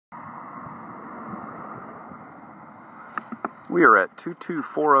We are at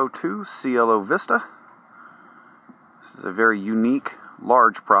 22402 Cielo Vista. This is a very unique,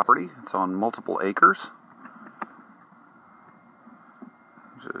 large property. It's on multiple acres.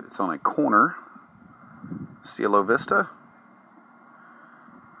 It's on a corner. Cielo Vista.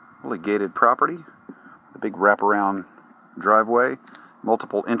 Really gated property. A big wraparound driveway.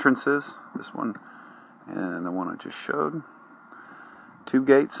 Multiple entrances. This one and the one I just showed. 2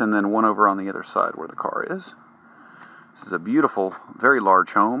 gates and then one over on the other side where the car is. This is a beautiful, very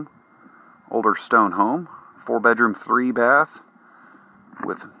large home. Older stone home. 4-bedroom, 3-bath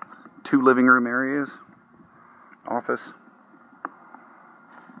with 2 living room areas. Office.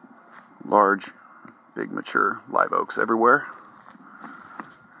 Large, big, mature live oaks everywhere.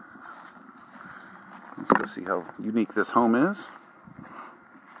 Let's go see how unique this home is.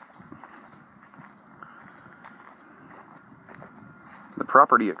 The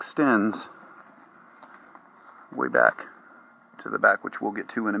property extends way back to the back, which we'll get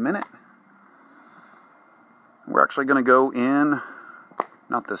to in a minute. We're actually going to go in,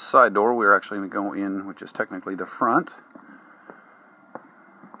 not this side door, we're actually going to go in, which is technically the front.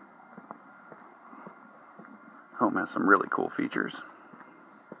 Home has some really cool features.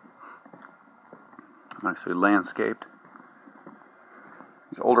 Nicely landscaped.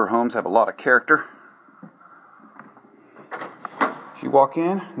 These older homes have a lot of character. As you walk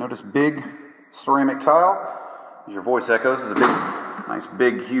in, notice big ceramic tile. As your voice echoes, is a nice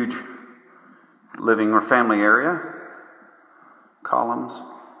big, huge living or family area. Columns.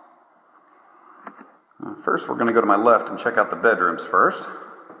 First, we're going to go to my left and check out the bedrooms first,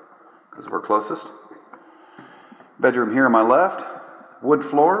 because we're closest. Bedroom here on my left, wood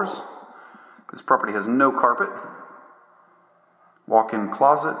floors. This property has no carpet. Walk-in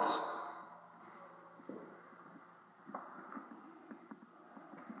closets.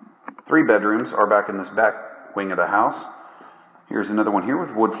 Three bedrooms are back in this back wing of the house. Here's another one here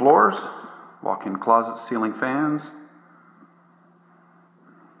with wood floors. Walk-in closets, ceiling fans.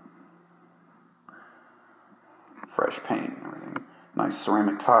 Fresh paint and everything. Nice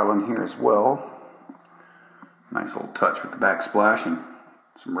ceramic tile in here as well. Nice old touch with the backsplash and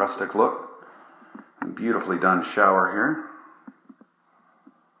some rustic look. And beautifully done shower here.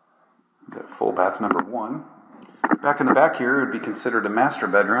 Got full bath number 1. Back in the back here would be considered a master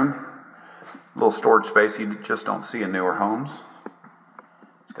bedroom. A little storage space you just don't see in newer homes.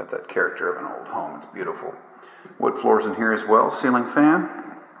 It's got that character of an old home. It's beautiful. Wood floors in here as well. Ceiling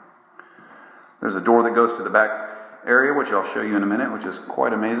fan. There's a door that goes to the back area, which I'll show you in a minute, which is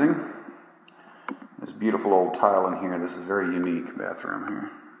quite amazing. This beautiful old tile in here. This is a very unique bathroom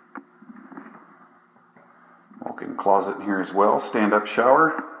here. Walk-in closet in here as well. Stand-up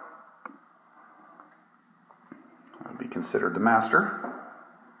shower. That would be considered the master.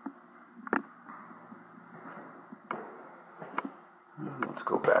 Let's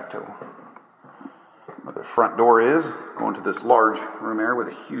go back to where the front door is. Go into this large room area with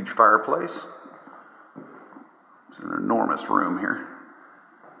a huge fireplace. It's an enormous room here.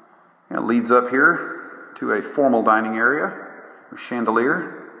 It leads up here to a formal dining area with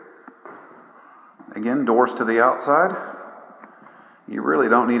chandelier. Again, doors to the outside. You really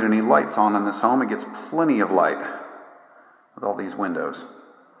don't need any lights on in this home. It gets plenty of light with all these windows.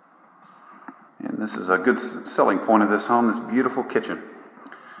 And this is a good selling point of this home, this beautiful kitchen.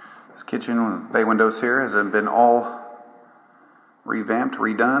 This kitchen with bay windows here has been all revamped,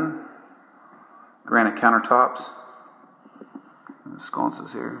 redone. Granite countertops. And the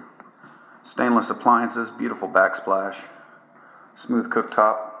sconces here. Stainless appliances, beautiful backsplash. Smooth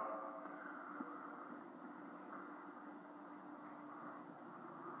cooktop.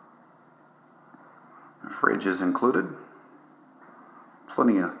 A fridge is included.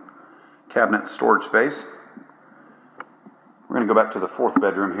 Plenty of cabinet storage space. We're going to go back to the 4th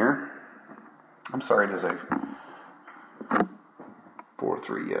bedroom here. I'm sorry, it is a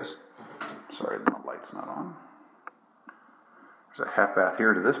 4-3, yes. Sorry, the light's not on. There's a half bath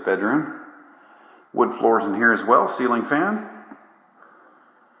here to this bedroom. Wood floors in here as well, ceiling fan.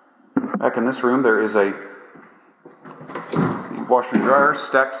 Back in this room there is a washer and dryer,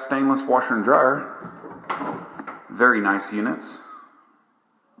 stacked stainless washer and dryer. Very nice units.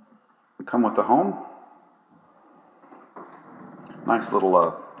 Come with the home. Nice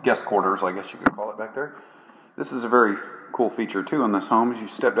little guest quarters, I guess you could call it back there. This is a very cool feature too in this home. As you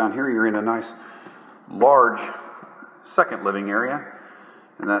step down here, you're in a nice, large second living area.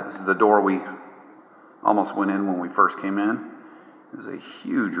 And that is the door we almost went in when we first came in. This is a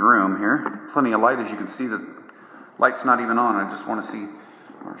huge room here. Plenty of light. As you can see, the light's not even on. I just want to see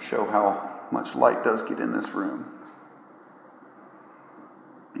or show how much light does get in this room.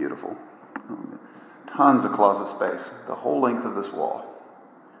 Beautiful. Tons of closet space, the whole length of this wall,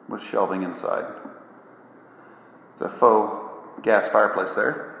 with shelving inside. It's a faux gas fireplace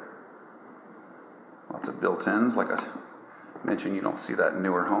there. Lots of built-ins, like I mentioned, you don't see that in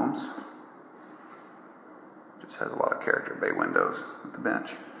newer homes. Just has a lot of character. Bay windows with the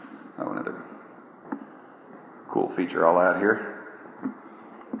bench. Oh, another cool feature I'll add here.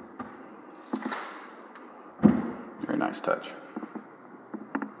 Very nice touch.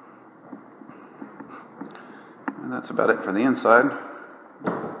 And that's about it for the inside.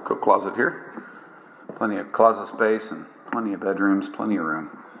 Coat closet here. Plenty of closet space and plenty of bedrooms, plenty of room.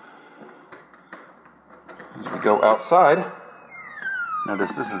 As we go outside,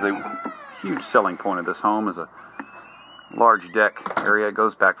 notice this is a huge selling point of this home, is a large deck area. It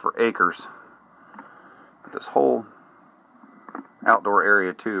goes back for acres. But this whole outdoor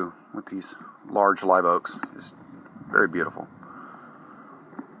area too, with these large live oaks, is very beautiful.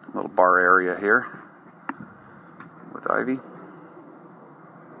 Little bar area here with ivy.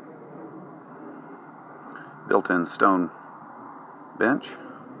 Built-in stone bench.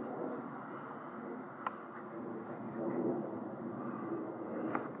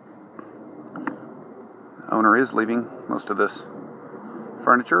 The owner is leaving most of this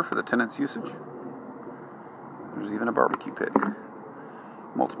furniture for the tenant's usage. There's even a barbecue pit here.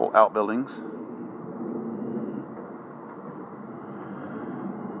 Multiple outbuildings.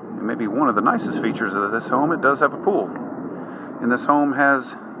 And maybe one of the nicest features of this home, it does have a pool. And this home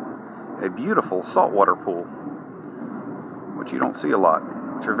has a beautiful saltwater pool, which you don't see a lot,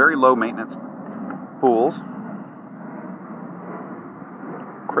 which are very low maintenance pools.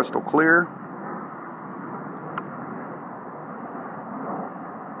 Crystal clear.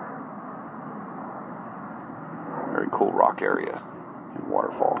 Very cool rock area and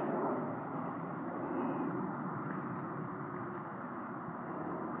waterfall.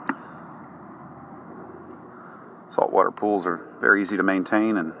 Saltwater pools are very easy to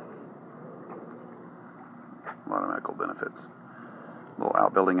maintain and a lot of medical benefits. A little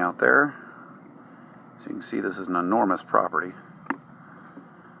outbuilding out there. So you can see this is an enormous property.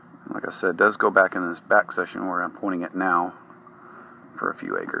 And like I said, it does go back in this back section where I'm pointing it now for a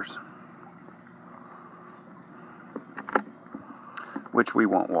few acres, which we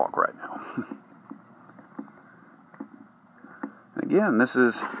won't walk right now. Again, this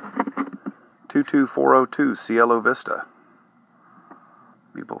is 22402 Cielo Vista.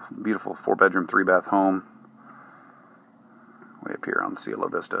 Beautiful, beautiful 4-bedroom, 3-bath home way up here on Cielo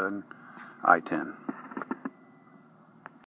Vista and I-10.